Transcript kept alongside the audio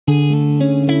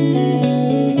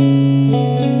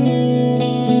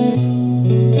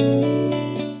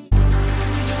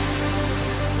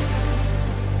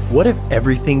What if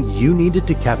everything you needed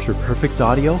to capture perfect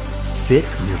audio fit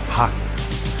in your pocket?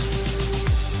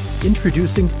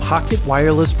 Introducing Pocket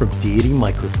Wireless from Deity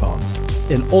Microphones,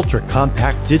 an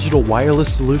ultra-compact digital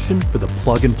wireless solution for the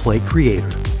plug-and-play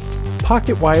creator.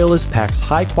 Pocket Wireless packs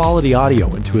high-quality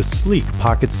audio into a sleek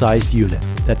pocket-sized unit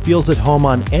that feels at home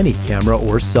on any camera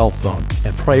or cell phone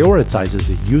and prioritizes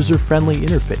a user-friendly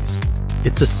interface.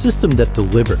 It's a system that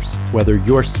delivers, whether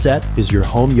your set is your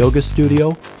home yoga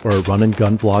studio or a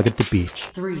run-and-gun vlog at the beach.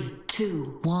 3,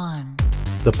 2, 1.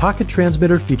 The Pocket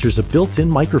Transmitter features a built-in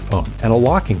microphone and a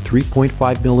locking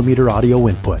 3.5mm audio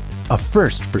input, a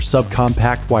first for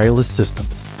subcompact wireless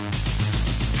systems.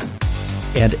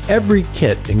 And every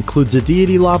kit includes a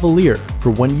Deity lavalier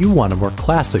for when you want a more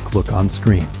classic look on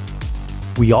screen.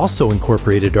 We also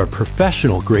incorporated our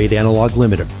professional-grade analog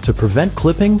limiter to prevent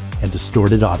clipping and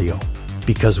distorted audio.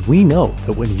 Because we know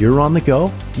that when you're on the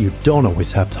go, you don't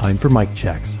always have time for mic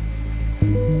checks.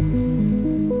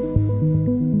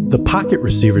 The Pocket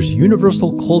Receiver's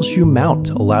universal cold shoe mount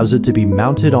allows it to be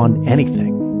mounted on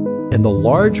anything. And the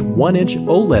large 1-inch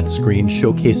OLED screen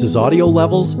showcases audio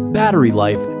levels, battery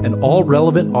life, and all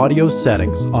relevant audio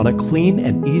settings on a clean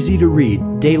and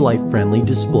easy-to-read, daylight-friendly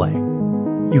display.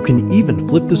 You can even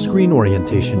flip the screen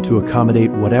orientation to accommodate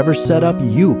whatever setup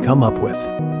you come up with.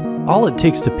 All it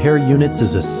takes to pair units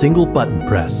is a single button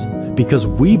press, because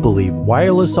we believe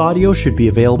wireless audio should be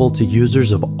available to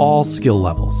users of all skill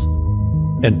levels.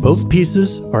 And both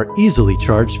pieces are easily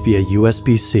charged via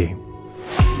USB-C.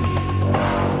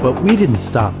 But we didn't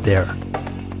stop there.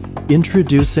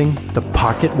 Introducing the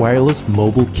Pocket Wireless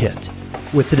Mobile Kit,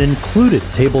 with an included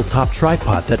tabletop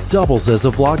tripod that doubles as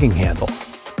a vlogging handle,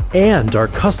 and our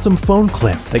custom phone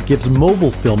clamp that gives mobile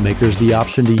filmmakers the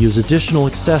option to use additional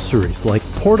accessories like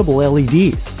portable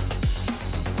LEDs.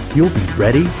 You'll be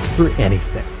ready for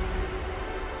anything.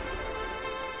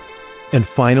 And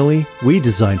finally, we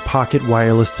designed Pocket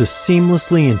Wireless to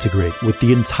seamlessly integrate with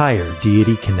the entire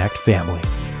Deity Connect family.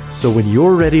 So when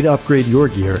you're ready to upgrade your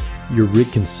gear, your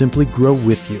rig can simply grow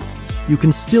with you. You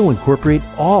can still incorporate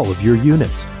all of your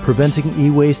units, preventing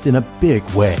e-waste in a big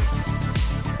way.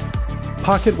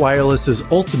 Pocket Wireless is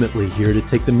ultimately here to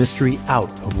take the mystery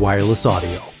out of wireless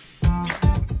audio.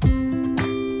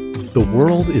 The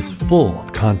world is full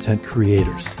of content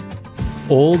creators,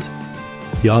 old,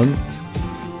 young,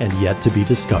 and yet to be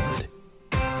discovered.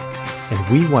 And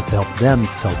we want to help them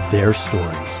tell their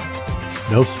stories.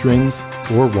 No strings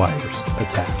or wires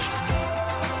attached.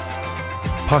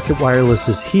 Pocket Wireless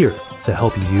is here to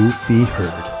help you be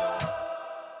heard.